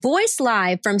Voice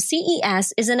Live from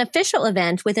CES is an official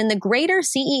event within the greater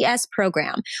CES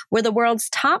program, where the world's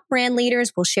top brand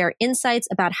leaders will share insights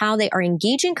about how they are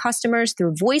engaging customers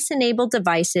through voice-enabled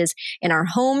devices in our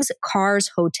homes,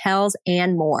 cars, hotels,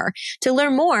 and more. To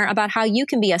learn more about how you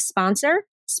can be a sponsor,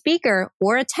 speaker,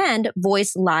 or attend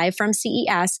Voice Live from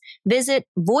CES, visit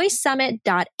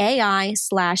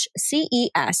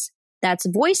voicesummit.ai/CES. That's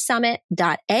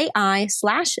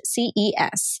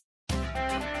voicesummit.ai/CES.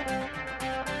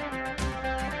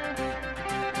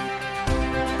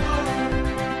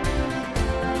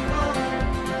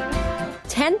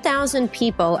 10,000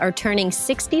 people are turning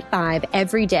 65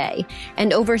 every day,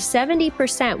 and over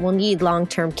 70% will need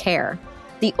long-term care.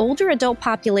 The older adult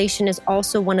population is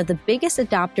also one of the biggest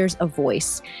adopters of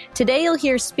voice. Today, you'll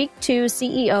hear Speak2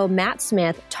 CEO Matt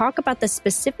Smith talk about the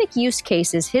specific use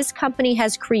cases his company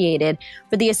has created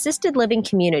for the assisted living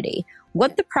community,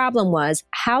 what the problem was,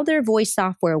 how their voice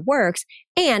software works,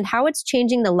 and how it's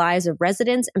changing the lives of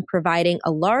residents and providing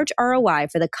a large ROI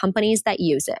for the companies that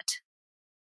use it.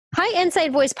 Hi,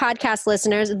 Inside Voice podcast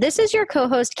listeners. This is your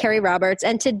co-host, Carrie Roberts,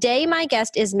 and today my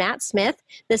guest is Matt Smith,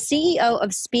 the CEO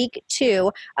of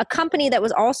Speak2, a company that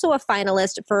was also a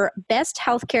finalist for Best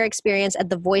Healthcare Experience at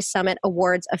the Voice Summit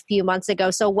Awards a few months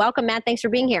ago. So welcome, Matt. Thanks for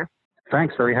being here.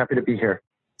 Thanks. Very happy to be here.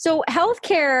 So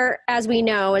healthcare, as we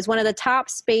know, is one of the top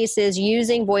spaces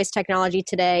using voice technology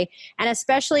today, and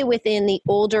especially within the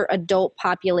older adult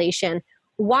population.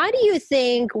 Why do you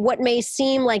think what may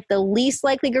seem like the least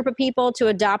likely group of people to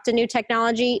adopt a new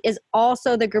technology is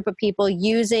also the group of people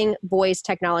using voice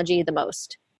technology the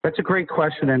most? That's a great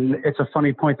question, and it's a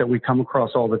funny point that we come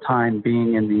across all the time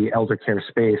being in the elder care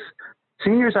space.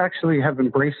 Seniors actually have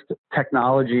embraced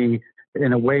technology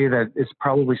in a way that is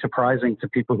probably surprising to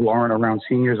people who aren't around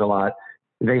seniors a lot.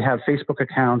 They have Facebook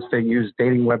accounts, they use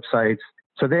dating websites,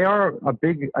 so they are a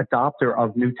big adopter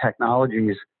of new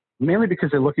technologies, mainly because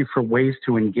they're looking for ways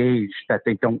to engage that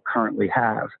they don't currently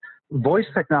have. Voice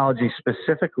technology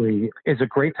specifically is a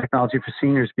great technology for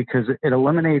seniors because it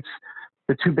eliminates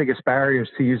the two biggest barriers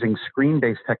to using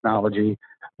screen-based technology,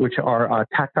 which are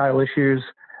tactile issues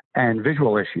and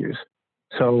visual issues.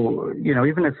 So,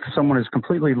 even if someone is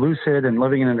completely lucid and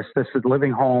living in an assisted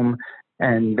living home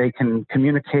and they can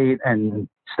communicate and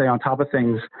stay on top of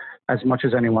things as much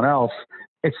as anyone else,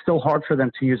 it's still hard for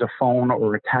them to use a phone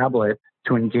or a tablet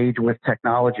to engage with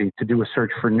technology, to do a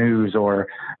search for news or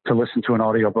to listen to an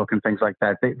audiobook and things like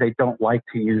that. They don't like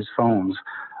to use phones.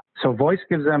 So voice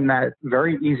gives them that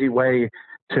very easy way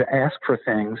to ask for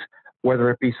things, whether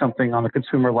it be something on the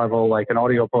consumer level, like an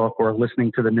audiobook or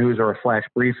listening to the news or a flash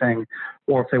briefing,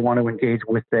 or if they want to engage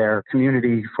with their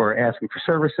community for asking for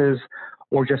services,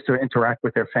 or just to interact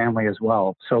with their family as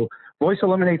well. So voice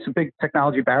eliminates a big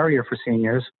technology barrier for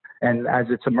seniors. And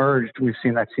as it's emerged, we've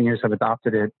seen that seniors have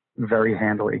adopted it very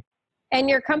handily. And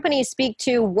your company,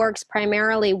 Speak2, works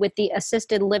primarily with the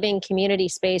assisted living community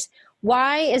space.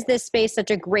 Why is this space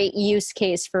such a great use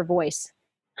case for voice?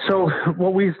 So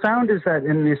what we've found is that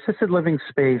in the assisted living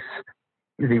space,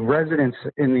 the residents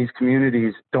in these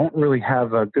communities don't really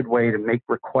have a good way to make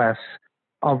requests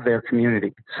of their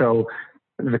community. So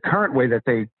the current way that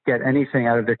they get anything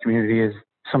out of their community is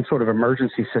some sort of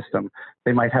emergency system.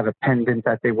 They might have a pendant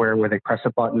that they wear where they press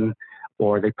a button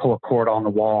or they pull a cord on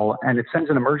the wall, and it sends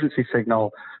an emergency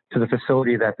signal to the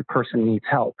facility that the person needs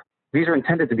help. These are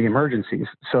intended to be emergencies.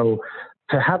 So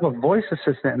to have a voice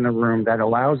assistant in the room that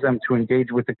allows them to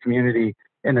engage with the community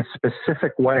in a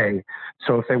specific way.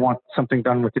 So if they want something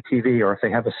done with the TV, or if they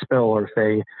have a spill, or if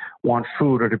they want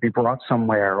food or to be brought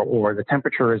somewhere, or the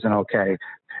temperature isn't okay,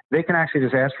 they can actually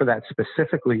just ask for that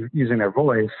specifically using their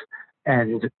voice.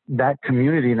 And that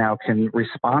community now can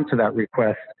respond to that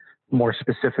request more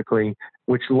specifically,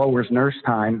 which lowers nurse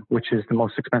time, which is the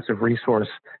most expensive resource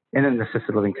in an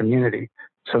assisted living community.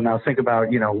 So now think about,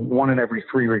 1 in every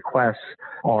 3 requests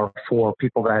are for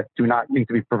people that do not need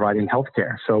to be providing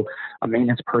healthcare. So a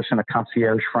maintenance person, a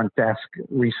concierge, front desk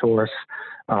resource,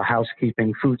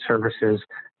 housekeeping, food services,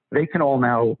 they can all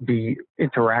now be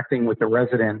interacting with the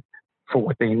resident for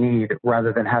what they need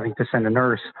rather than having to send a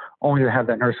nurse, only to have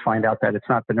that nurse find out that it's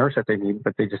not the nurse that they need,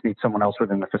 but they just need someone else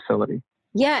within the facility.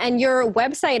 Yeah, and your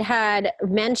website had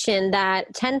mentioned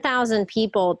that 10,000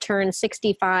 people turn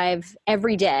 65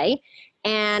 every day,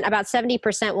 and about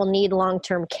 70% will need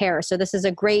long-term care. So this is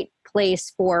a great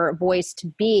place for voice to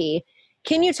be.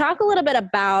 Can you talk a little bit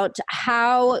about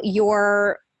how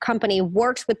your company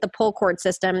works with the pull cord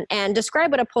system and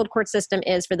describe what a pull cord system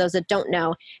is for those that don't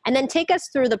know, and then take us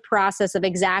through the process of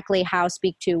exactly how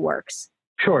Speak2 works?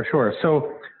 Sure.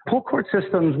 So pull cord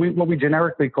systems, what we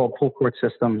generically call pull cord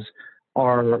systems,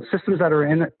 are systems that are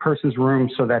in a person's room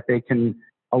so that they can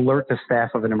alert the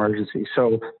staff of an emergency.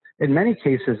 So in many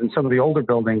cases, in some of the older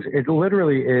buildings, it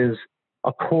literally is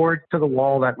a cord to the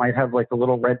wall that might have like a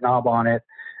little red knob on it.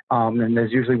 And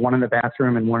there's usually one in the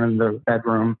bathroom and one in the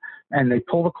bedroom. And they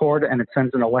pull the cord and it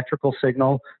sends an electrical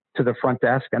signal to the front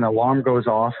desk, and an alarm goes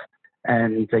off,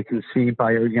 and they can see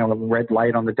by a red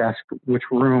light on the desk which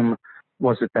room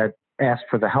was it that asked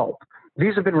for the help.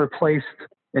 These have been replaced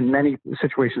in many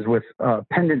situations with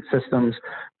pendant systems,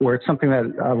 where it's something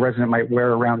that a resident might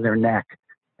wear around their neck.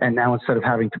 And now instead of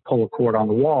having to pull a cord on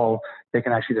the wall, they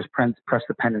can actually just press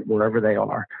the pendant wherever they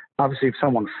are. Obviously, if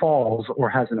someone falls or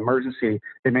has an emergency,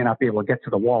 they may not be able to get to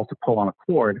the wall to pull on a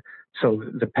cord. So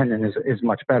the pendant is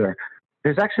much better.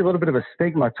 There's actually a little bit of a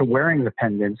stigma to wearing the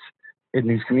pendants in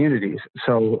these communities.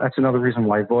 So that's another reason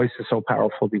why voice is so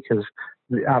powerful, because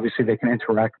obviously they can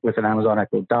interact with an Amazon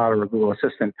Echo Dot or a Google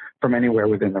Assistant from anywhere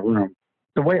within the room.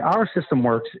 The way our system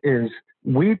works is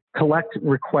we collect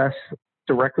requests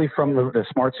directly from the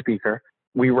smart speaker.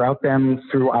 We route them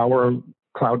through our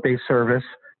cloud-based service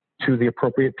to the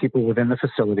appropriate people within the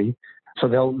facility. So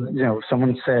they'll, if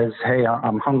someone says, hey,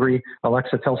 I'm hungry,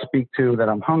 Alexa, tell Speak to that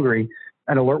I'm hungry,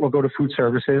 an alert will go to food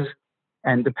services.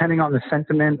 And depending on the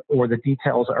sentiment or the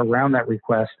details around that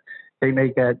request, they may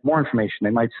get more information.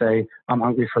 They might say, I'm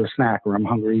hungry for a snack, or I'm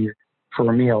hungry for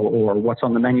a meal, or what's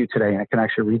on the menu today. And I can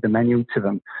actually read the menu to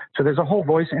them. So there's a whole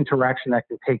voice interaction that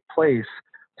can take place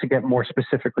to get more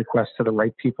specific requests to the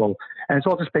right people. And it's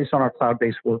all just based on our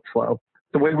cloud-based workflow.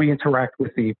 The way we interact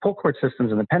with the pull cord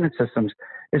systems and the pendant systems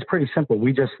is pretty simple.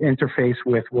 We just interface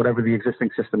with whatever the existing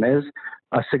system is.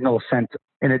 A signal is sent,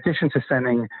 in addition to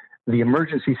sending the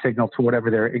emergency signal to whatever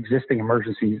their existing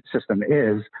emergency system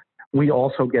is, we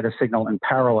also get a signal in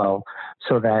parallel,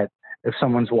 so that if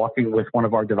someone's walking with one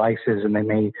of our devices and they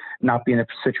may not be in a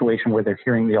situation where they're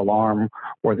hearing the alarm,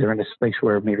 or they're in a space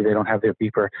where maybe they don't have their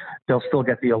beeper, they'll still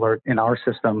get the alert in our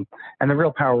system. And the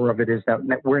real power of it is that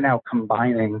we're now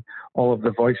combining all of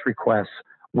the voice requests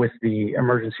with the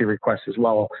emergency requests as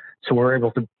well. So we're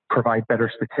able to provide better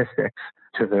statistics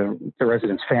to the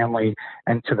resident's family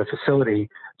and to the facility,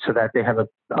 so that they have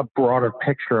a broader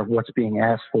picture of what's being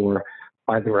asked for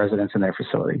by the residents in their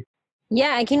facility.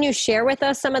 Yeah, and can you share with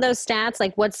us some of those stats?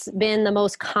 Like, what's been the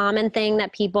most common thing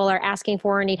that people are asking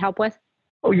for or need help with?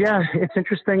 Oh, yeah, it's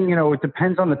interesting. It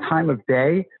depends on the time of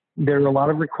day. There are a lot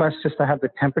of requests just to have the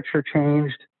temperature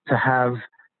changed, to have,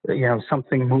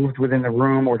 something moved within the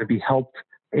room, or to be helped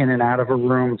in and out of a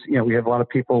room. We have a lot of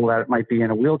people that might be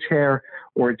in a wheelchair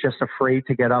or just afraid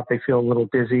to get up. They feel a little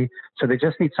dizzy. So they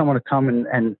just need someone to come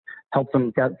and help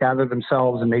them gather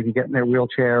themselves and maybe get in their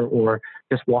wheelchair, or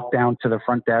just walk down to the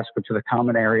front desk or to the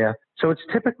common area. So it's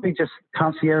typically just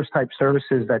concierge type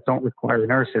services that don't require a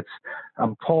nurse. It's,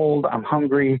 I'm cold, I'm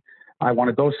hungry, I want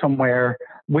to go somewhere.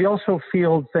 We also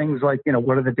field things like,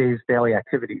 what are the day's daily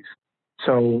activities?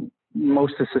 So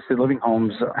most assisted living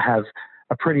homes have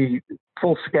a pretty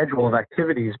full schedule of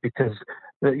activities, because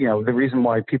the reason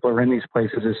why people are in these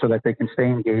places is so that they can stay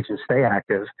engaged and stay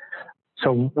active.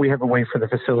 So we have a way for the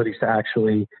facilities to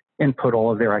actually input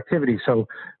all of their activities. So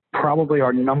probably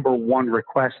our number one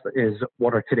request is,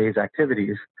 what are today's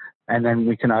activities? And then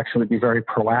we can actually be very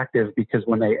proactive, because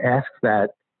when they ask that,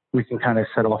 we can kind of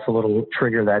set off a little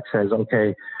trigger that says,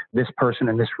 okay, this person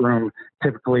in this room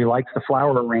typically likes the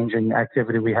flower arranging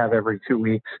activity we have every 2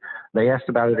 weeks. They asked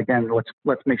about it again.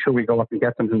 Let's make sure we go up and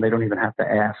get them, and they don't even have to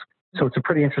ask. So it's a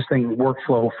pretty interesting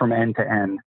workflow from end to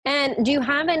end. And do you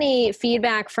have any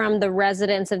feedback from the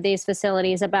residents of these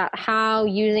facilities about how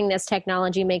using this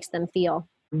technology makes them feel?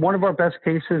 One of our best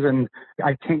cases, and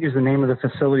I can't use the name of the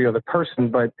facility or the person,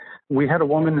 but we had a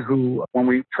woman who, when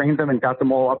we trained them and got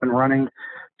them all up and running,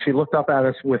 she looked up at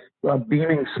us with a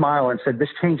beaming smile and said, this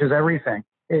changes everything.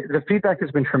 The feedback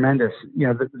has been tremendous.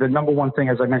 The number one thing,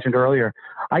 as I mentioned earlier,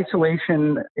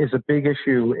 isolation is a big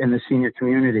issue in the senior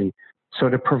community. So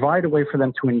to provide a way for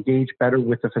them to engage better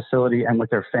with the facility and with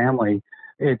their family,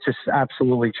 it just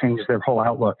absolutely changed their whole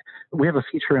outlook. We have a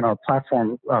feature in our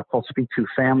platform called Speak to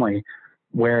Family,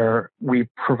 where we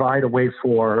provide a way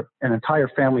for an entire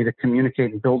family to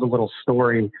communicate and build a little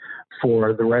story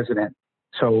for the resident.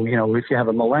 So, if you have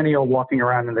a millennial walking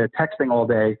around and they're texting all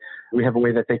day, we have a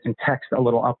way that they can text a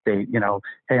little update,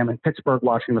 hey, I'm in Pittsburgh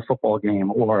watching the football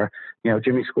game, or,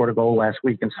 Jimmy scored a goal last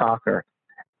week in soccer.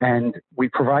 And we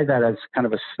provide that as kind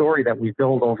of a story that we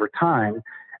build over time.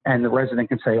 And the resident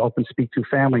can say, open Speak to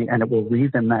Family, and it will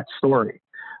read them that story.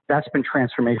 That's been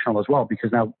transformational as well,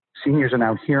 because now seniors are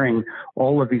now hearing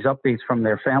all of these updates from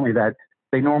their family that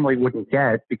they normally wouldn't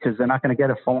get, because they're not going to get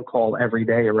a phone call every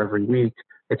day or every week.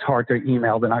 It's hard to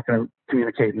email. They're not going to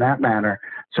communicate in that manner.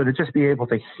 So to just be able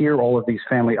to hear all of these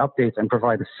family updates and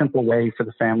provide a simple way for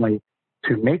the family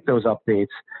to make those updates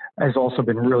has also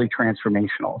been really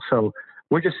transformational. So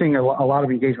we're just seeing a lot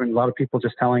of engagement, a lot of people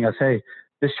just telling us, hey,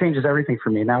 this changes everything for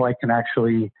me. Now I can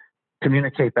actually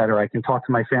communicate better. I can talk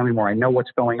to my family more. I know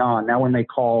what's going on. Now when they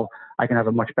call, I can have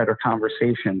a much better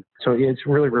conversation. So it's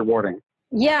really rewarding.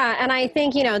 Yeah. And I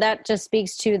think, that just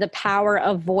speaks to the power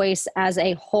of voice as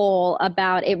a whole,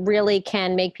 about it really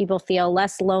can make people feel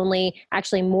less lonely,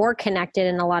 actually more connected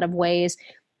in a lot of ways.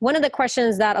 One of the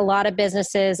questions that a lot of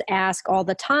businesses ask all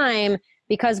the time,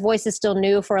 because voice is still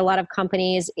new for a lot of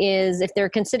companies, is if they're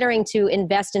considering to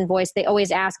invest in voice, they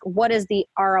always ask, what is the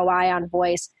ROI on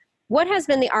voice? What has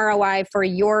been the ROI for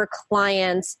your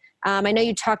clients? I know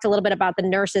you talked a little bit about the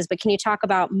nurses, but can you talk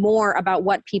about more about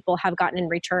what people have gotten in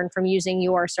return from using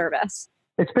your service?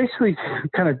 It's basically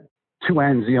kind of two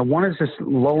ends. One is just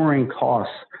lowering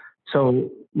costs. So,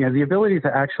 the ability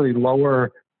to actually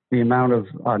lower the amount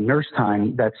of nurse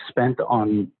time that's spent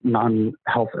on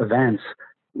non-health events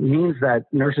means that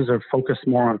nurses are focused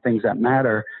more on things that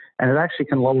matter, and it actually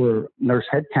can lower nurse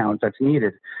headcount that's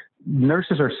needed.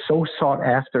 Nurses are so sought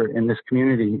after in this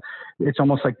community. It's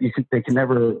almost like they can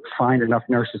never find enough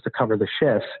nurses to cover the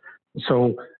shifts.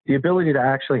 So the ability to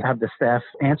actually have the staff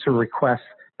answer requests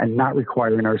and not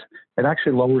require a nurse, it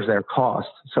actually lowers their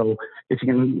costs. So if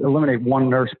you can eliminate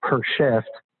one nurse per shift,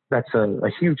 that's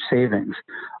a huge savings.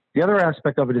 The other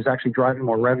aspect of it is actually driving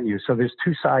more revenue. So there's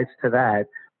two sides to that.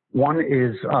 One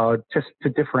is just to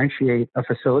differentiate a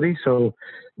facility. So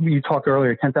you talked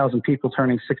earlier, 10,000 people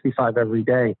turning 65 every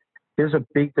day. There's a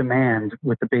big demand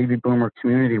with the baby boomer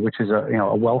community, which is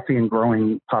a wealthy and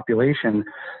growing population,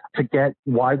 to get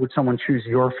why would someone choose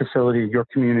your facility, your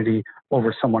community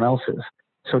over someone else's?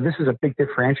 So this is a big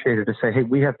differentiator to say, hey,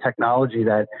 we have technology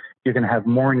that you're going to have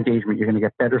more engagement, you're going to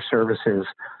get better services,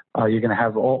 you're going to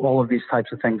have all of these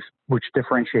types of things which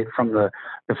differentiate from the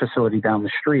facility down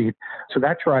the street. So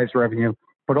that drives revenue.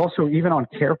 But also even on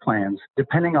care plans,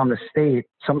 depending on the state,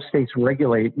 some states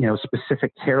regulate,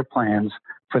 specific care plans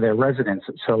for their residents.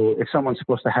 So if someone's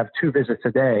supposed to have 2 visits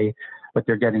a day, but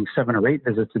they're getting 7 or 8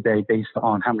 visits a day based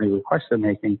on how many requests they're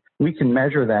making, we can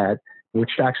measure that,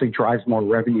 which actually drives more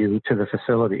revenue to the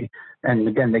facility. And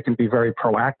again, they can be very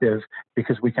proactive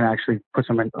because we can actually put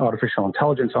some artificial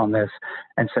intelligence on this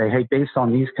and say, hey, based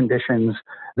on these conditions,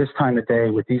 this time of day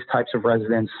with these types of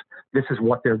residents, this is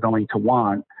what they're going to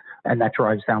want. And that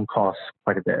drives down costs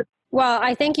quite a bit. Well,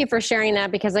 I thank you for sharing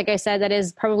that, because like I said, that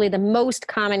is probably the most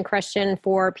common question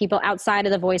for people outside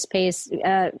of the voice space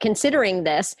considering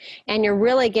this. And you're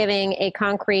really giving a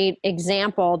concrete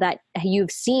example that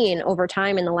you've seen over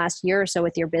time in the last year or so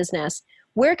with your business.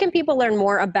 Where can people learn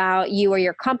more about you or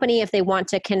your company if they want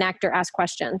to connect or ask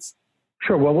questions?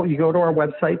 Sure. Well, you go to our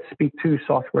website,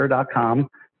 speak2software.com.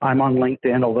 I'm on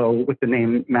LinkedIn, although with the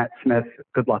name Matt Smith,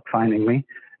 good luck finding me.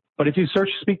 But if you search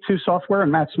Speak2 Software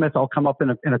and Matt Smith, I'll come up in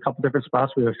a couple different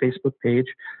spots. We have a Facebook page,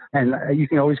 and you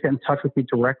can always get in touch with me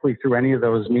directly through any of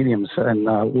those mediums. And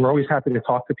we're always happy to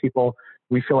talk to people.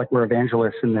 We feel like we're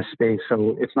evangelists in this space.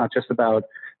 So it's not just about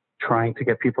trying to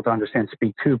get people to understand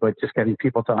Speak2, but just getting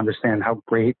people to understand how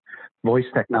great voice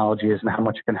technology is and how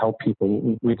much it can help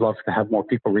people. We'd love to have more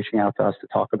people reaching out to us to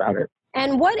talk about it.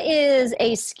 And what is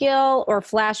a skill or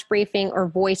flash briefing or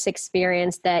voice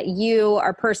experience that you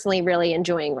are personally really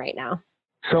enjoying right now?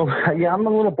 So, yeah, I'm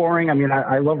a little boring. I mean,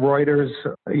 I love Reuters.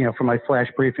 For my flash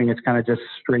briefing, it's kind of just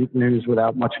straight news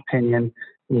without much opinion,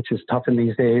 which is tough in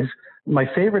these days. My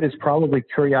favorite is probably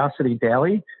Curiosity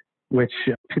Daily, which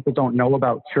people don't know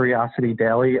about Curiosity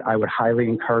Daily. I would highly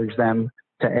encourage them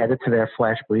to add it to their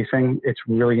flash briefing. It's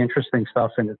really interesting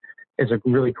stuff, and it's a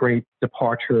really great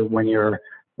departure when you're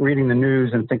reading the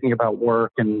news and thinking about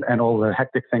work and all the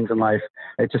hectic things in life.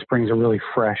 It just brings a really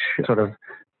fresh sort of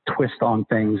twist on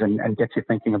things and gets you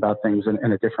thinking about things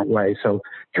in a different way. So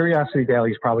Curiosity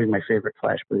Daily is probably my favorite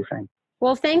flash briefing.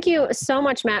 Well, thank you so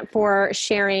much, Matt, for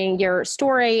sharing your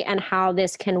story and how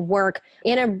this can work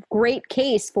in a great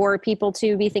case for people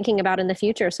to be thinking about in the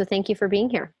future. So thank you for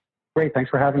being here. Great. Thanks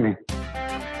for having me.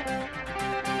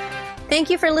 Thank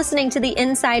you for listening to the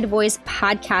Inside Voice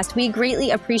podcast. We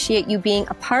greatly appreciate you being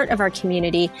a part of our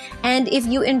community. And if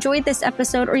you enjoyed this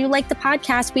episode or you like the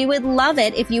podcast, we would love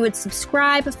it if you would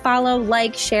subscribe, follow,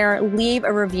 like, share, leave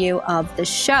a review of the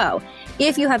show.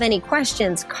 If you have any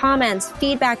questions, comments,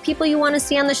 feedback, people you want to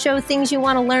see on the show, things you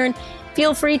want to learn,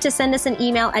 feel free to send us an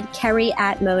email at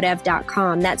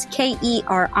keri@modev.com. That's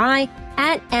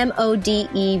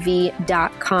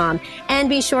KERI@MODEV.com. And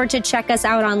be sure to check us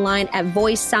out online at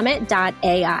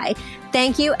voicesummit.ai.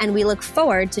 Thank you, and we look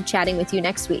forward to chatting with you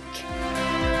next week.